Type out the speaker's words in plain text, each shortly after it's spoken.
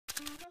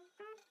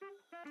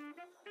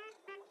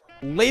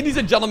Ladies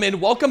and gentlemen,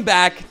 welcome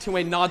back to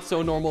a not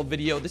so normal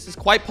video. This is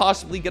quite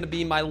possibly going to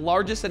be my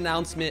largest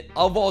announcement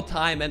of all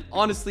time, and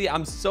honestly,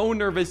 I'm so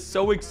nervous,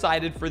 so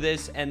excited for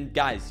this. And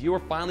guys, you are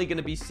finally going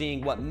to be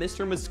seeing what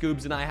Mr.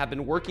 Mascoobs and I have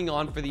been working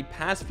on for the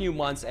past few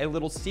months, a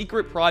little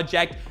secret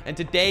project, and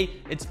today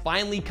it's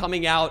finally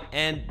coming out,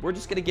 and we're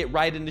just going to get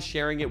right into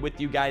sharing it with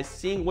you guys,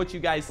 seeing what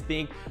you guys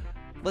think.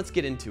 Let's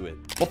get into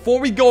it. Before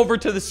we go over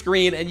to the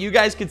screen and you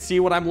guys can see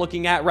what I'm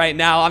looking at right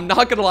now, I'm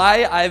not gonna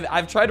lie,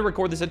 I've tried to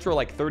record this intro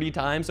like 30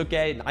 times,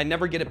 okay? I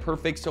never get it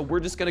perfect, so we're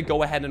just gonna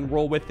go ahead and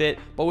roll with it.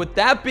 But with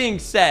that being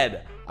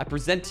said, I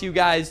present to you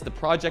guys the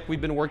project we've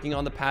been working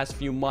on the past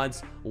few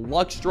months,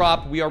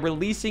 Luxdrop. We are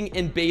releasing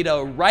in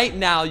beta right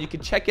now. You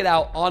can check it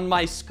out on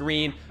my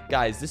screen.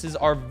 Guys, this is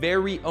our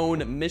very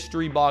own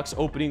mystery box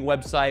opening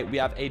website. We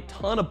have a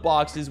ton of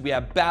boxes. We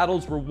have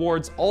battles,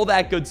 rewards, all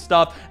that good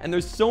stuff. And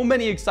there's so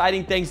many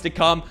exciting things to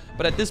come.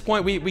 But at this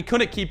point, we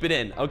couldn't keep it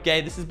in,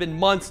 okay? This has been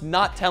months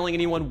not telling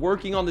anyone,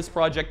 working on this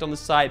project on the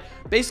side.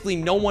 Basically,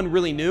 no one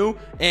really knew.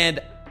 And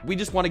we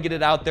just want to get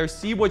it out there,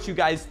 see what you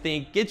guys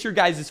think, get your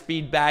guys'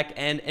 feedback,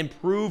 and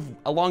improve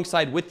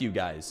alongside with you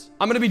guys.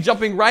 I'm going to be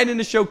jumping right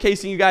into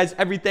showcasing you guys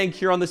everything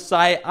here on the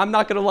site. I'm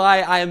not going to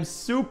lie, I am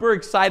super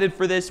excited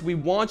for this. We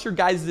want your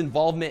guys'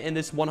 involvement in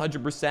this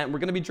 100%. We're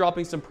going to be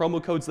dropping some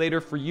promo codes later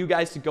for you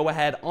guys to go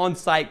ahead on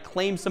site,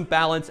 claim some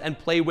balance, and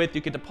play with.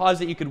 You could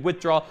deposit, you could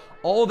withdraw,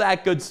 all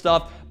that good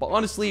stuff. But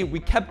honestly, we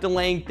kept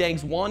delaying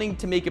things, wanting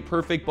to make it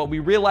perfect, but we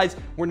realized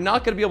we're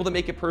not going to be able to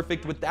make it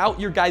perfect without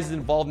your guys'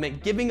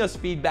 involvement, giving us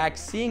feedback,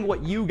 seeing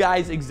what you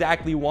guys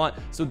exactly want.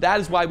 So that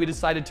is why we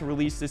decided to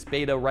release this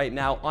beta right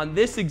now on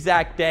this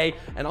exact day.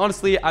 And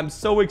honestly, I'm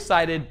so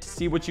excited to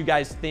see what you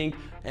guys think.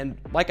 And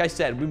like I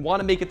said, we want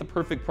to make it the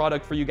perfect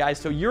product for you guys.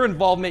 So your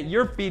involvement,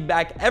 your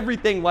feedback,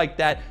 everything like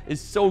that is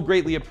so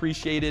greatly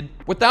appreciated.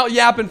 Without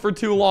yapping for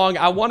too long,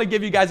 I want to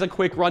give you guys a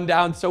quick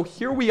rundown. So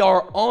here we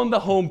are on the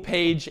home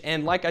page.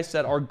 And like I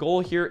said, our goal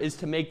here is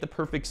to make the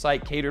perfect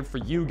site catered for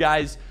you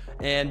guys.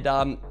 And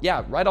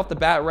yeah, right off the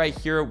bat right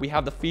here, we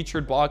have the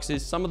featured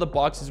boxes. Some of the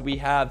boxes we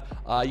have,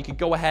 you could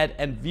go ahead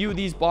and view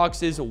these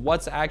boxes,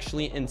 what's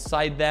actually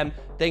inside them,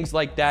 things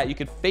like that. You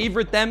could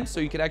favorite them, so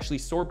you could actually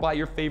sort by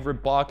your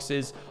favorite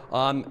boxes.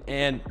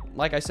 And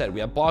like I said,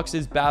 we have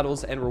boxes,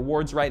 battles, and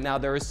rewards right now.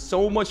 There is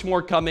so much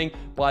more coming,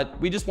 but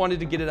we just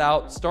wanted to get it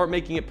out, start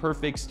making it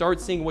perfect,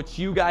 start seeing what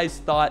you guys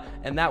thought,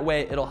 and that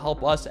way it'll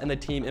help us and the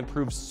team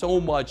improve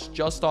so much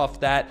just off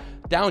that.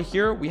 Down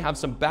here, we have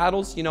some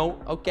battles, you know,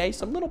 okay,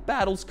 some little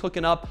battles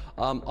cooking up.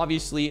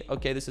 Obviously,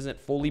 okay, this isn't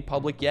fully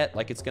public yet,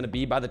 like it's going to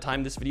be by the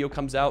time this video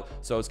comes out.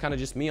 So it's kind of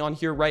just me on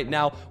here right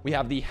now. We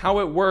have the how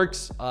it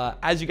works.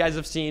 As you guys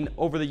have seen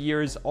over the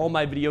years, all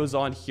my videos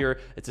on here,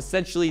 it's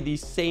essentially the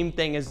same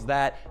thing as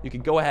that. You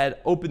could go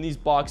ahead, open these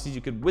boxes. You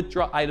could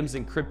withdraw items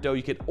in crypto.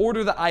 You could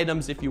order the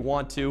items if you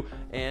want to.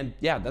 And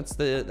yeah, that's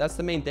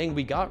the main thing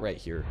we got right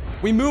here.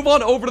 We move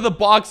on over to the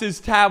boxes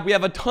tab. We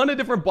have a ton of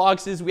different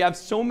boxes. We have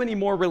so many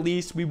more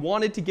released. We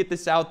wanted to get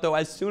this out though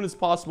as soon as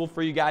possible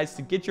for you guys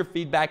to get your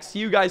feedback, see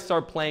you guys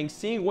start playing,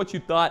 seeing what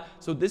you thought.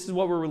 So this is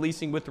what we're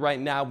releasing with right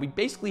now. We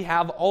basically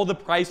have all the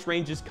price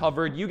ranges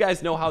covered. You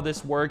guys know how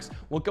this works.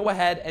 We'll go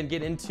ahead and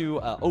get into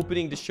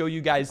opening to show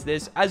you guys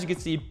this. As you can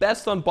see,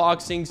 best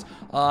unboxings.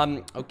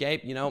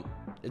 Okay, you know,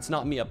 it's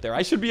not me up there.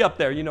 I should be up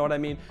there, you know what I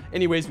mean?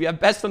 Anyways, we have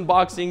best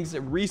unboxings,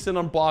 recent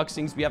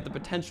unboxings. We have the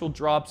potential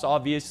drops,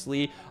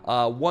 obviously.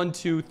 1,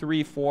 2,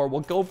 3, 4.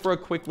 We'll go for a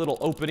quick little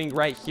opening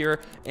right here.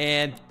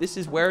 And this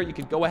is where you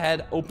could go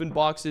ahead, open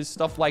boxes,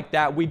 stuff like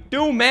that. We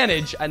do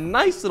manage a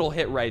nice little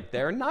hit right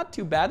there. Not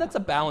too bad. That's a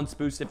balance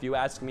boost if you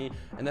ask me.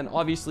 And then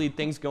obviously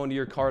things go into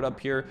your card up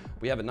here.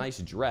 We have a nice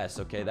dress.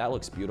 Okay, that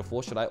looks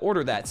beautiful. Should I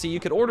order that? See, you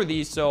could order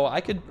these, so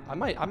I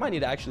might need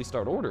to actually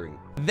start ordering.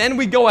 Then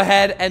we go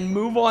ahead and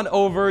move on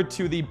over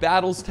to the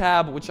battles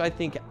tab, which I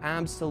think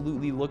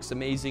absolutely looks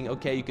amazing.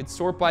 Okay, you could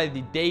sort by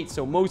the date,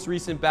 so most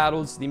recent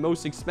battles, the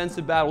most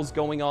expensive battles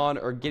going on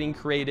or getting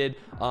created,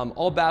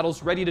 all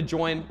battles ready to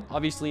join.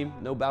 Obviously,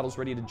 no battles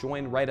ready to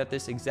join right at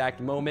this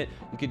exact moment.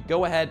 You could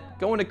go ahead,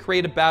 go into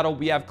create a battle.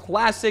 We have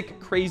classic,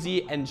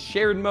 crazy, and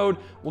shared mode.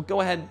 We'll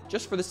go ahead,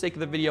 just for the sake of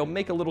the video,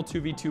 make a little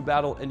 2v2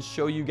 battle and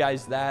show you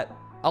guys that.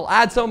 I'll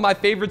add some of my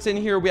favorites in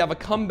here. We have a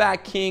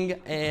Comeback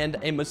King and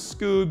a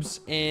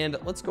Mascoobs, and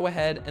let's go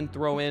ahead and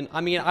throw in,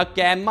 I mean,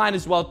 okay, I might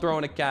as well throw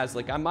in a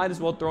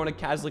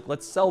Kazlik.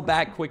 Let's sell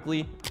back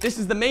quickly. This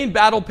is the main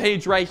battle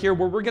page right here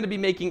where we're going to be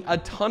making a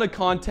ton of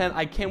content.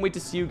 I can't wait to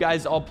see you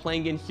guys all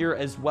playing in here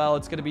as well.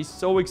 It's going to be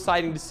so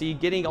exciting to see,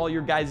 getting all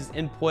your guys'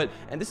 input,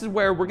 and this is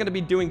where we're going to be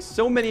doing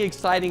so many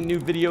exciting new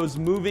videos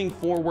moving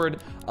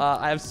forward.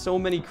 I have so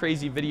many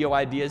crazy video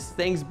ideas,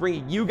 things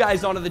bringing you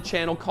guys onto the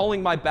channel,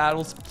 calling my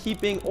battles,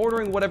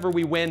 ordering whatever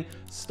we win,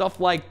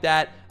 stuff like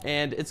that.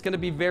 And it's going to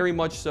be very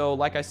much so,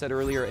 like I said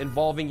earlier,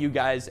 involving you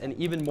guys and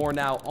even more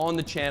now on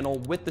the channel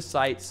with the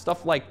site,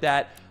 stuff like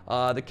that.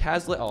 The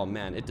Kazlik, oh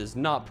man, it does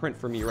not print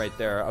for me right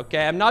there.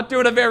 Okay, I'm not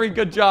doing a very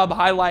good job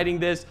highlighting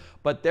this,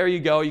 but there you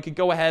go. You could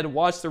go ahead,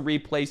 watch the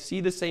replay,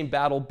 see the same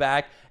battle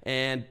back,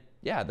 and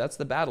yeah, that's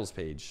the battles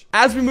page.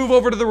 As we move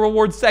over to the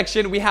rewards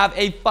section, we have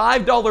a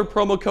 $5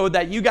 promo code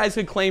that you guys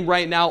could claim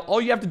right now. All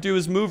you have to do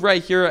is move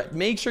right here.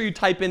 Make sure you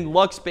type in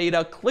Lux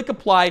Beta, click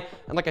apply.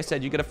 And like I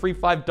said, you get a free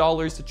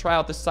 $5 to try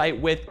out the site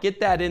with.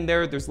 Get that in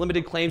there. There's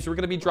limited claims. We're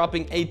going to be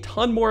dropping a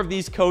ton more of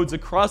these codes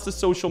across the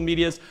social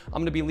medias. I'm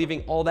going to be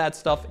leaving all that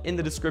stuff in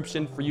the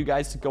description for you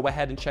guys to go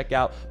ahead and check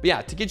out. But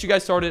yeah, to get you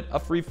guys started, a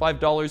free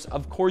 $5.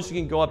 Of course, you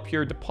can go up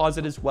here,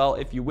 deposit as well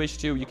if you wish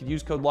to. You can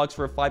use code LUX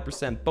for a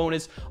 5%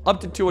 bonus,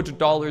 up to $200.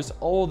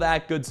 All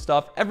that good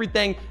stuff.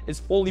 Everything is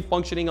fully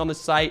functioning on the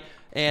site.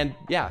 And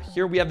yeah,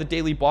 here we have the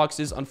daily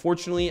boxes.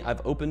 Unfortunately, I've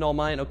opened all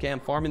mine. Okay,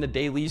 I'm farming the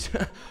dailies.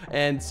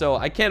 And so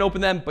I can't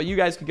open them, but you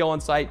guys could go on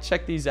site,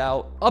 check these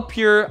out. Up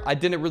here, I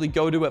didn't really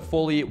go to it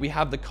fully. We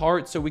have the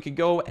cart, so we could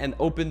go and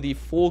open the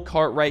full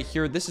cart right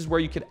here. This is where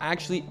you could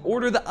actually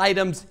order the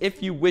items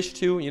if you wish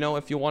to. You know,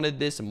 if you wanted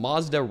this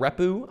Mazda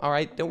Repu. All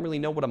right, don't really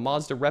know what a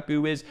Mazda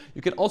Repu is.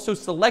 You could also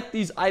select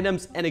these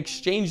items and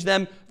exchange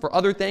them for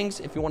other things.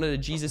 If you wanted a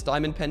Jesus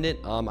Diamond pendant,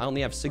 I only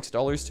have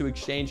 $6 to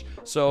exchange.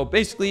 So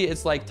basically,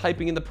 it's like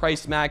typing in the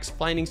price max,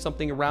 finding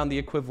something around the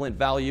equivalent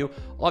value.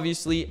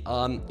 Obviously,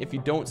 if you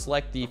don't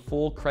select the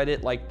full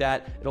credit like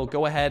that, it'll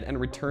go ahead and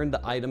return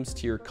the items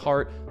to your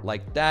cart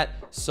like that.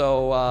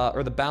 So,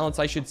 or the balance,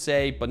 I should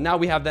say. But now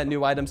we have that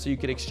new item, so you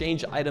can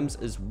exchange items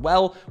as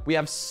well. We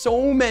have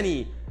so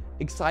many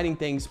exciting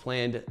things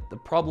planned. The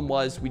problem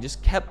was we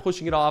just kept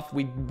pushing it off.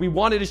 We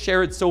wanted to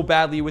share it so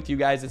badly with you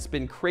guys. It's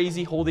been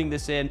crazy holding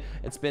this in.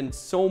 It's been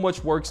so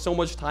much work, so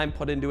much time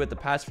put into it the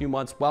past few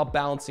months while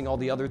balancing all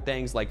the other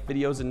things like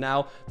videos. And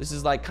now this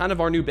is like kind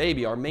of our new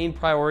baby, our main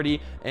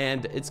priority.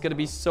 And it's going to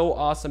be so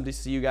awesome to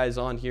see you guys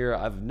on here.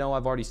 I've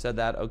already said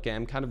that. Okay,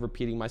 I'm kind of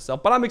repeating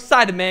myself, but I'm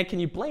excited, man. Can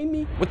you blame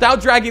me?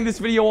 Without dragging this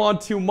video on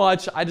too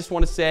much, I just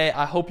want to say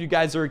I hope you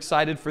guys are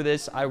excited for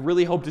this. I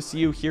really hope to see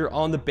you here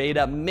on the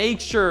beta.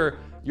 Make sure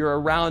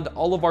you're around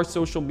all of our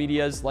social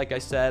medias. Like I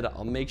said,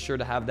 I'll make sure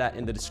to have that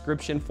in the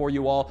description for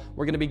you all.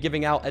 We're going to be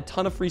giving out a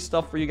ton of free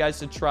stuff for you guys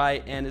to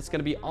try, and it's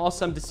going to be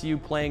awesome to see you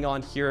playing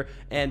on here.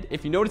 And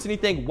if you notice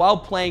anything while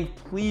playing,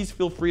 please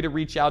feel free to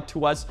reach out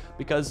to us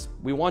because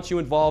we want you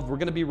involved. We're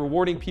going to be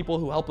rewarding people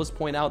who help us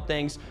point out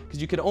things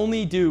because you can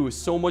only do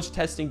so much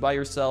testing by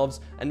yourselves.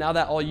 And now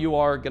that all you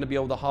are going to be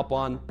able to hop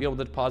on, be able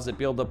to deposit,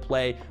 be able to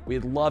play,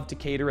 we'd love to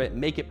cater it,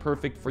 make it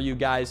perfect for you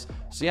guys.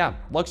 So yeah,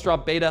 Lux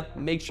Drop Beta,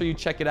 make sure you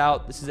check it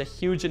out. This is a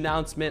huge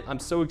announcement. I'm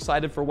so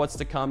excited for what's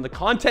to come. The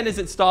content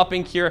isn't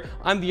stopping here.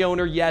 I'm the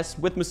owner, yes,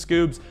 with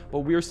Mascoobs, but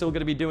we're still going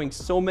to be doing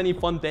so many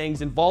fun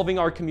things involving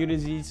our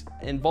communities,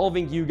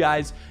 involving you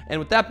guys. And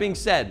with that being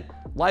said,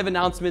 live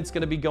announcements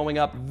going to be going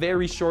up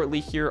very shortly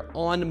here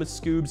on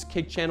Mascoob's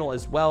Kick channel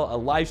as well. A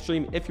live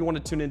stream if you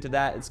want to tune into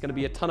that. It's going to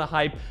be a ton of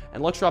hype.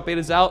 And Lux Drop Beta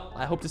is out.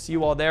 I hope to see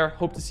you all there.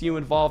 Hope to see you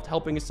involved,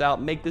 helping us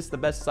out, make this the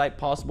best site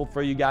possible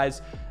for you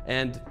guys.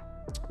 And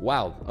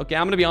wow. Okay,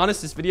 I'm going to be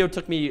honest. This video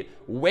took me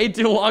way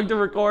too long to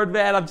record,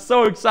 man. I'm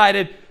so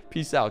excited.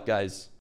 Peace out, guys.